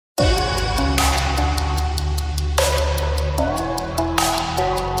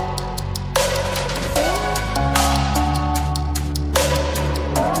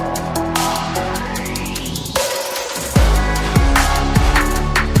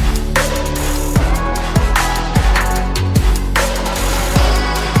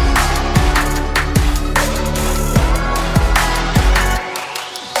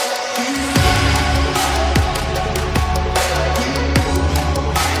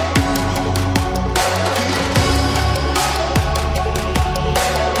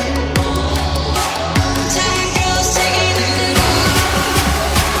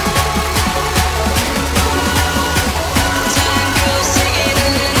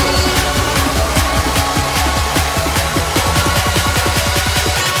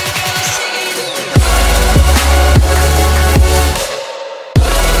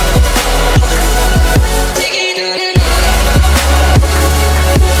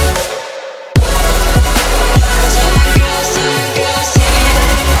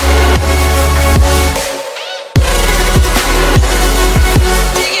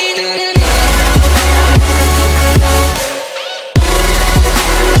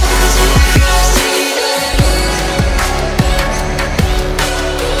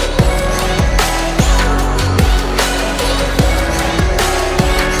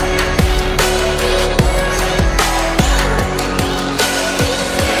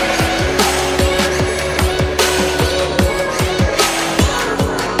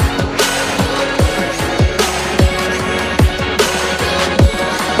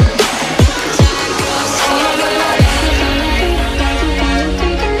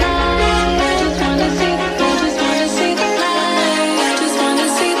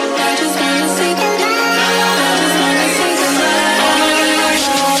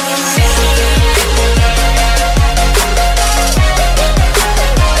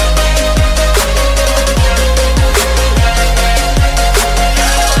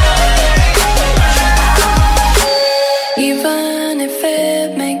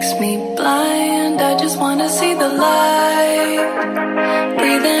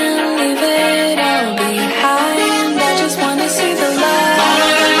Breathe in, leave it all behind. I just wanna see the light.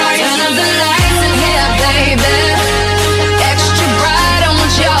 Turn up the lights in here, baby. Extra bright, I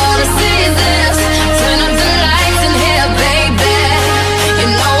want y'all to see this. Turn up the lights in here, baby. You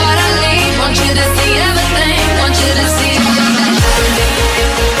know what I need, want you to see everything, want you to see everything.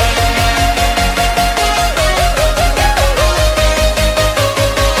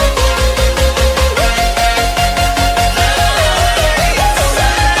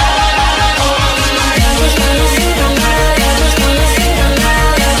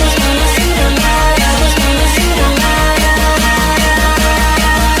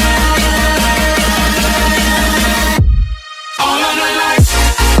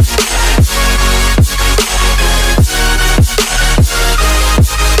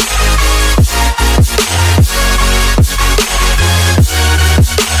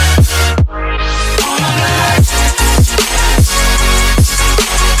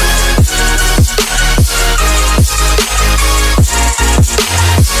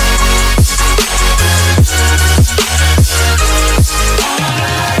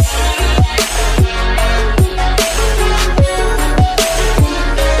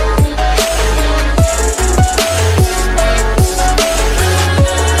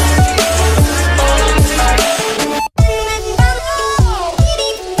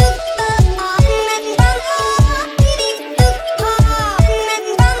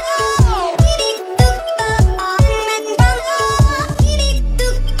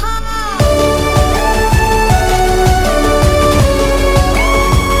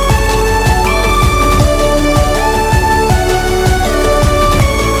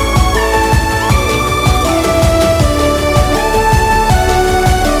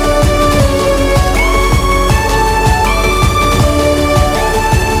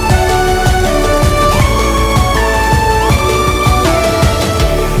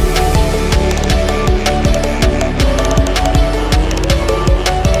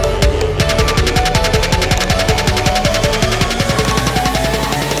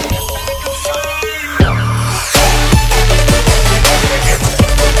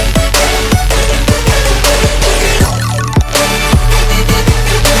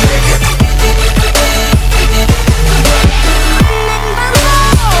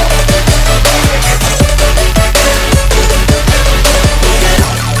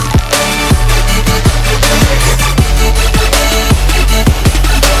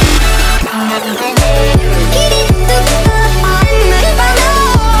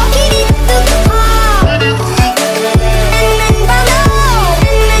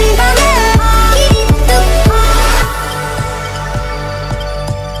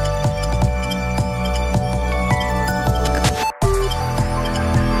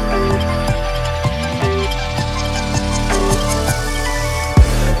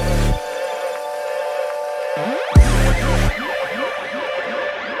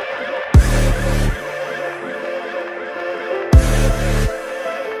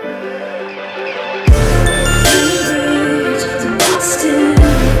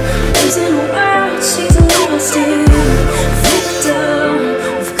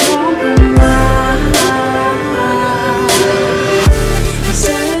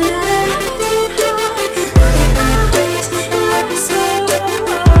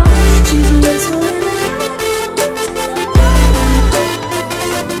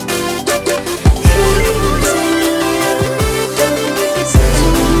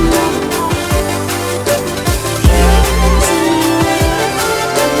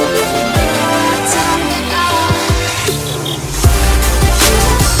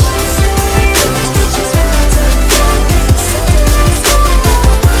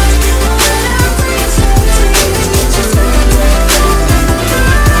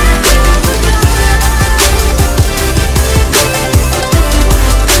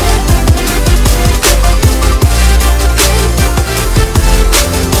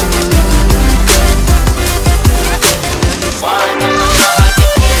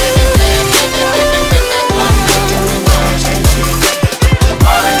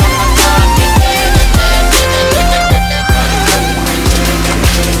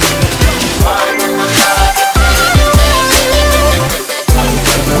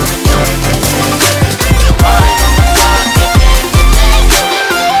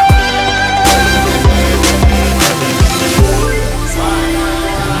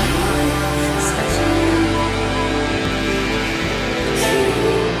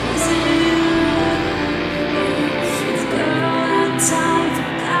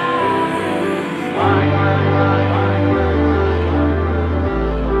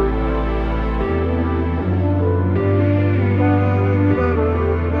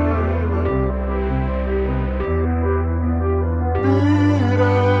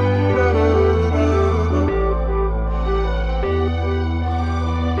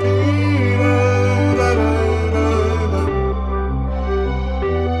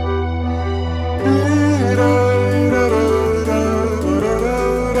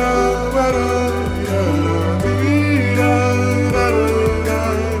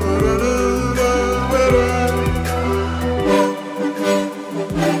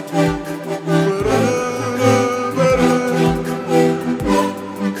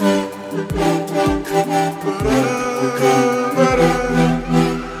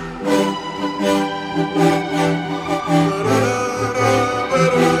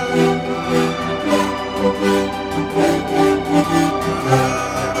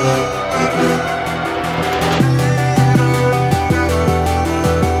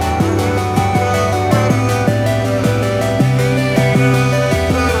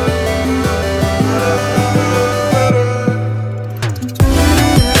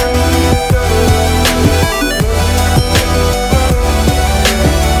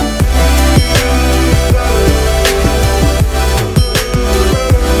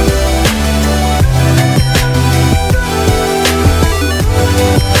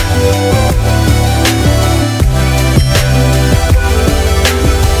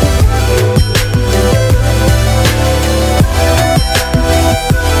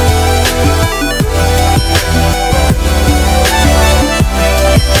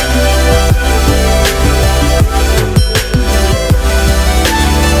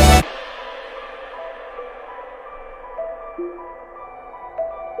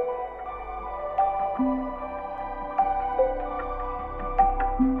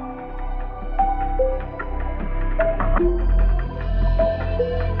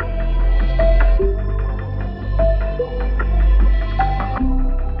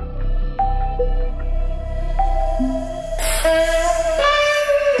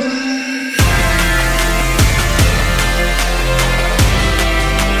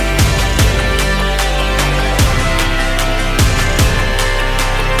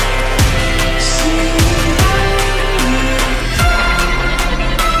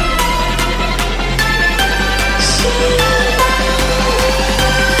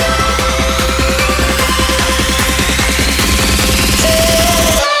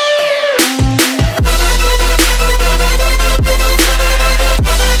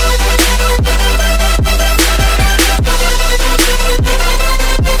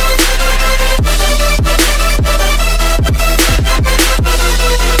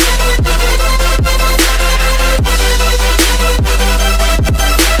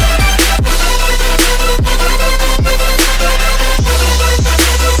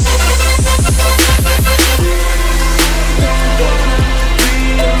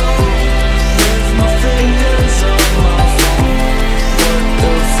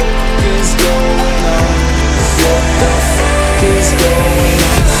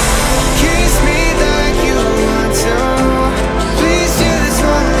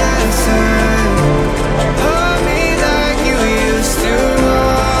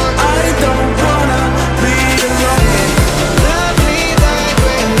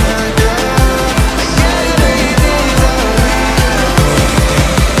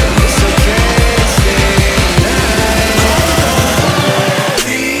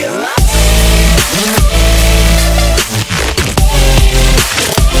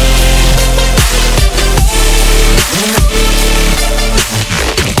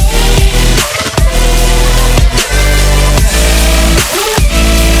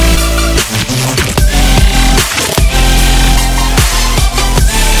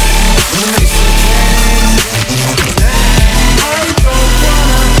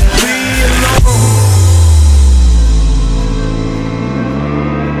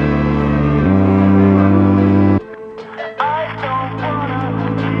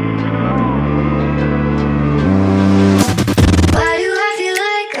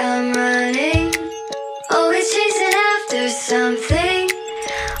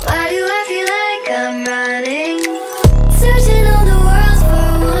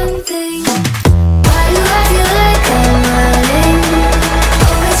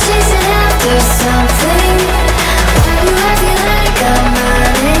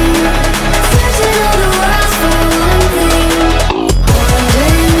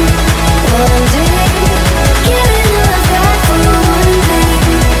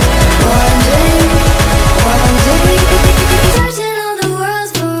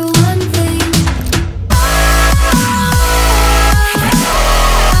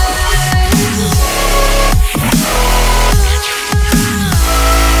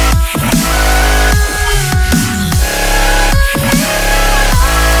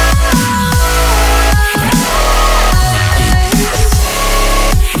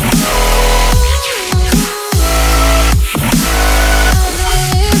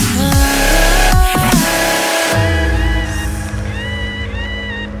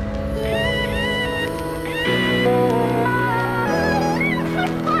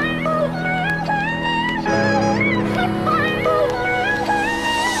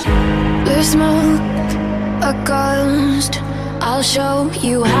 smoke a ghost. I'll show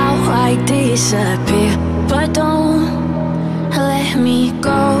you how I disappear, but don't let me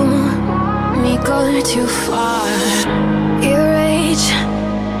go too far. Erase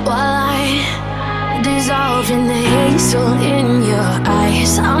while I dissolve in the hazel in your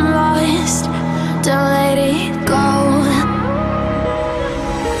eyes. I'm lost, don't let it go.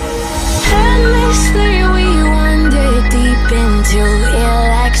 Endlessly we wander deep into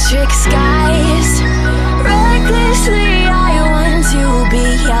electric skies. Recklessly I want to be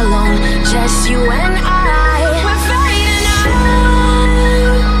alone, just you and I. We're fading out,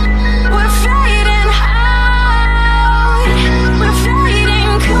 we're fading out, we're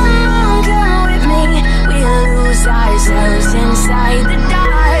fading. Come with me. We lose ourselves inside the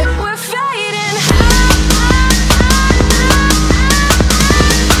dark. We're fading out.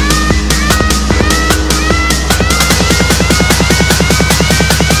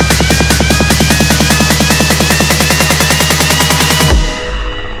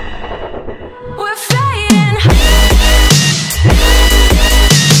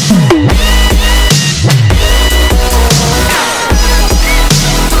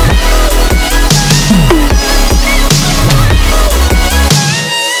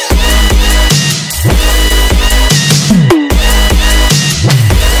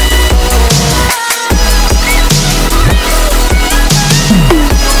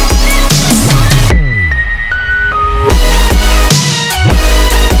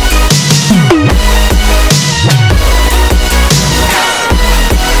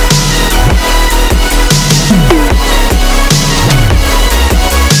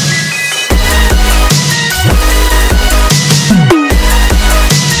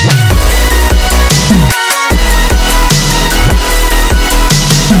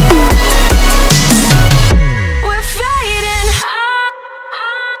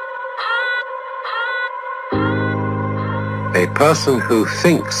 A person who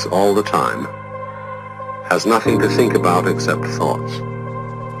thinks all the time has nothing to think about except thoughts.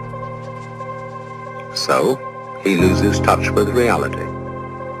 So, he loses touch with reality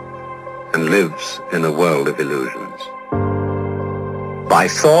and lives in a world of illusions. By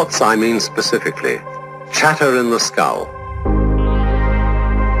thoughts, I mean specifically chatter in the skull,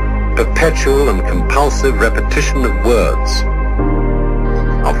 perpetual and compulsive repetition of words,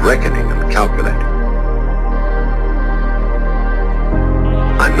 of reckoning and calculating.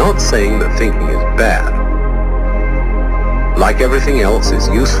 I'm not saying that thinking is bad. Like everything else, it's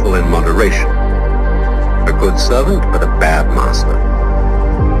useful in moderation. A good servant, but a bad master.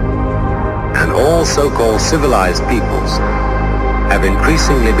 And all so-called civilized peoples have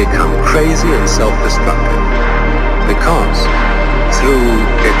increasingly become crazy and self-destructive because through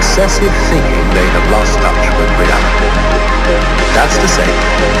excessive thinking they have lost touch with reality. That's to say,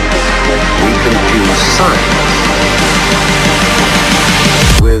 we confuse science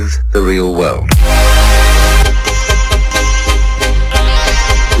with the real world.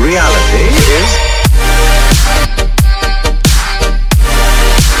 Reality is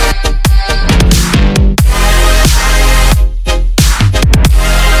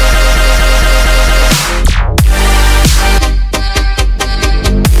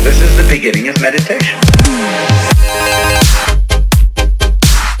beginning of meditation.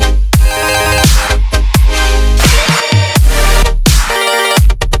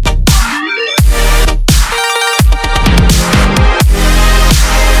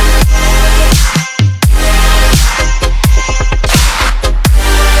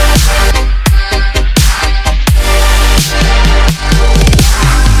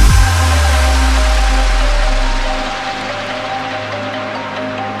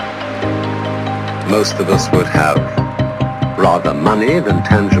 Most of us would have rather money than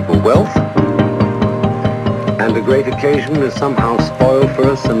tangible wealth, and a great occasion is somehow spoiled for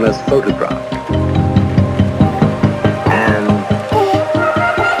us unless photographed.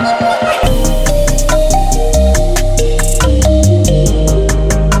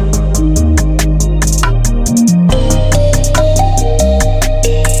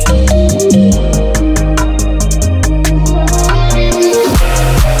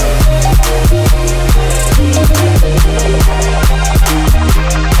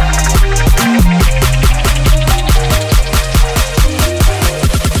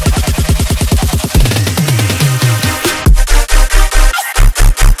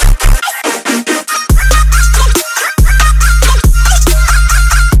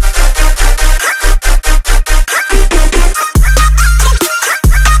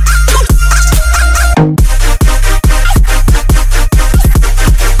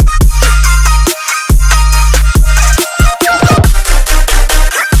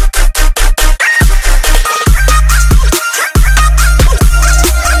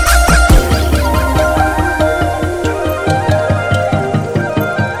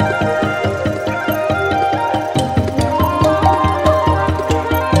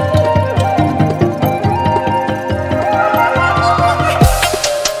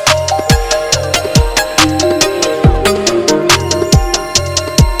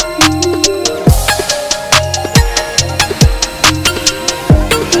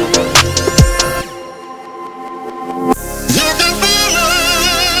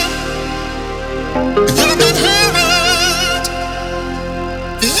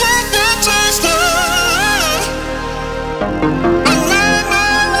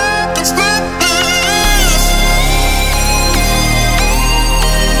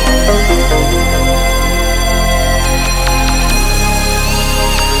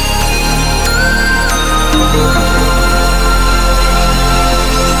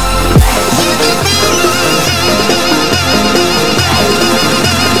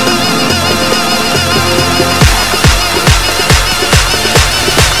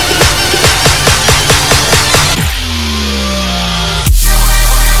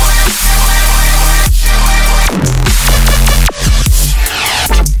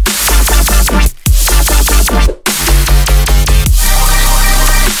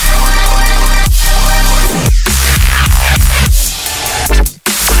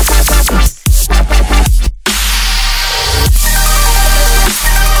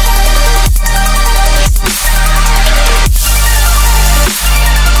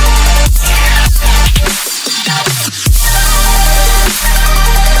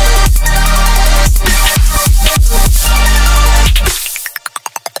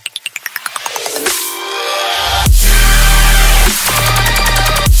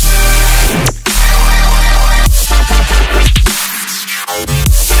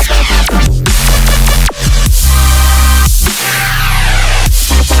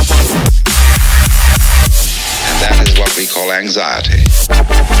 anxiety.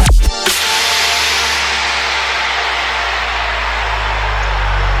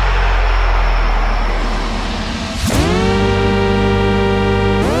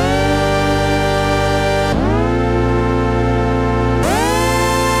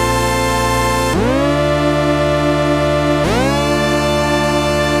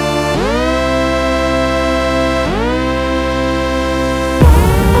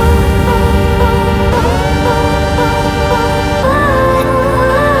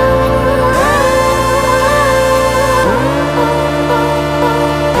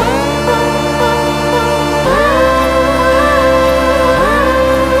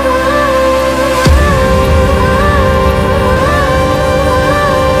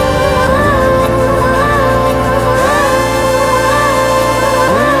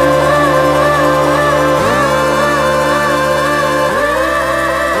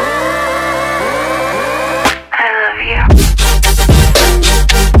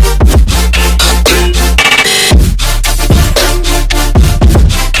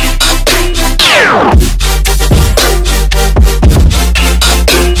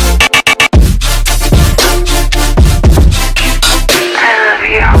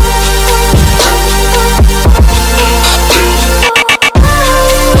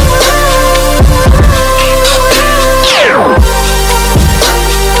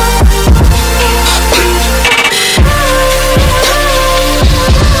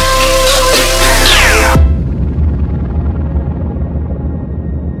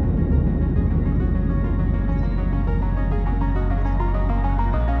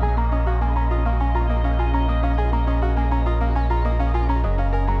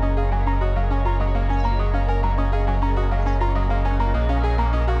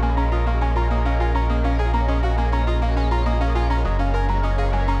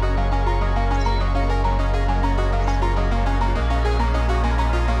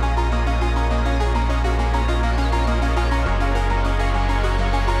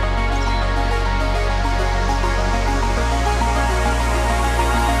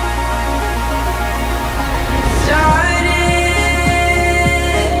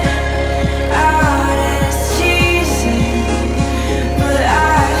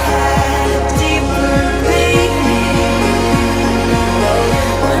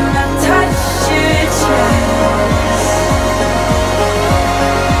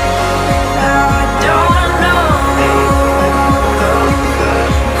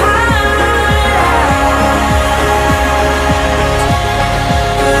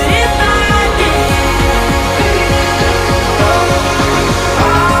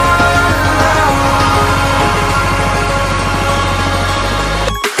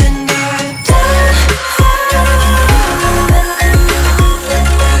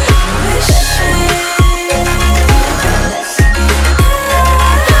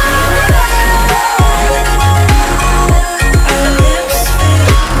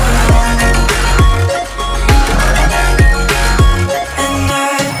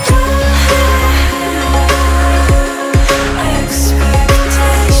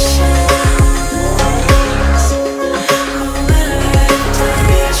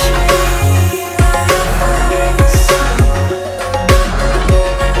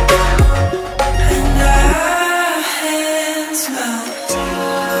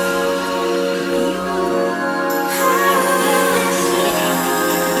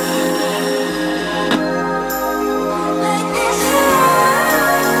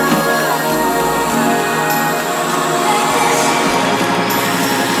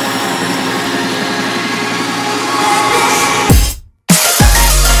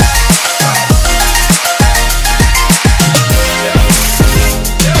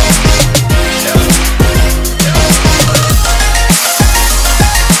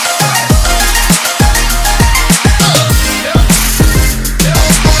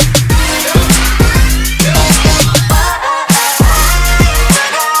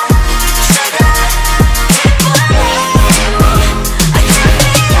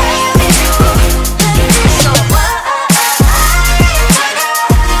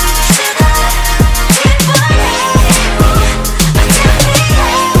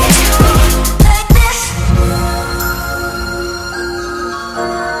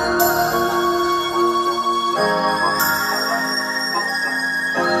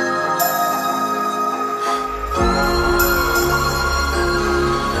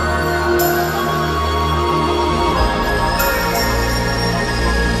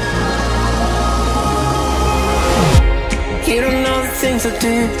 things I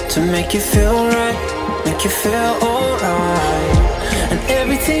do to make you feel right, make you feel alright. And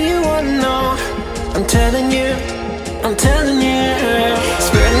everything you wanna know, I'm telling you, I'm telling you.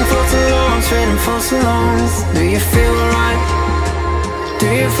 Spreading for too long, spreading for so long. Do you feel right? Do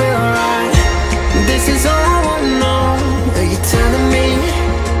you feel right? This is all I wanna know. Are you telling me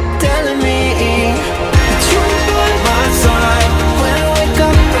that you're by my side when I wake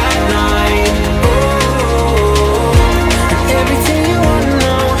up at night? Oh, and everything you wanna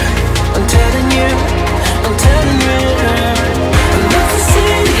know, I'm telling you, I'm telling you. I love the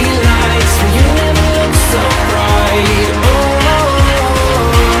city lights when you never look so bright. Oh,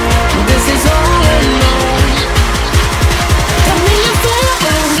 this is all I know. Tell me you feel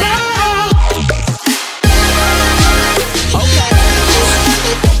right.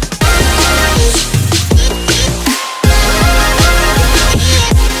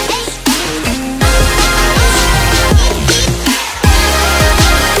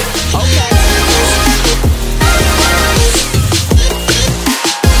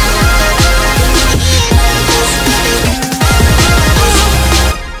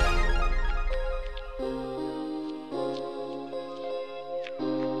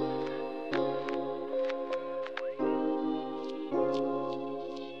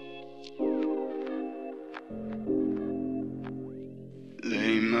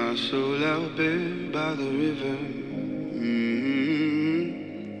 Lay my soul out bare by the river.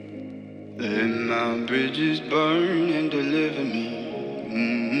 Let my bridges burn and deliver me.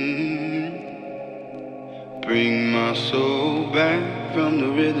 Bring my soul back from the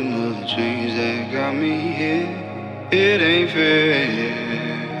rhythm of the chains that got me here. It ain't fair,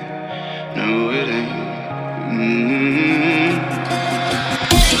 no it ain't.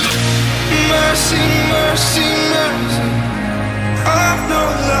 Mercy, mercy, mercy. I've no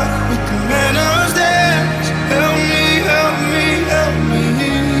luck with the manners dance. Help me, help me, help me.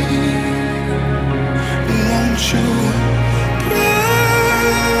 Won't you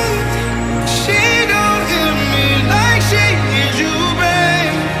pray? She don't hear me like she hears you,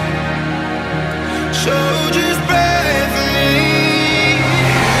 babe. So just pray for me.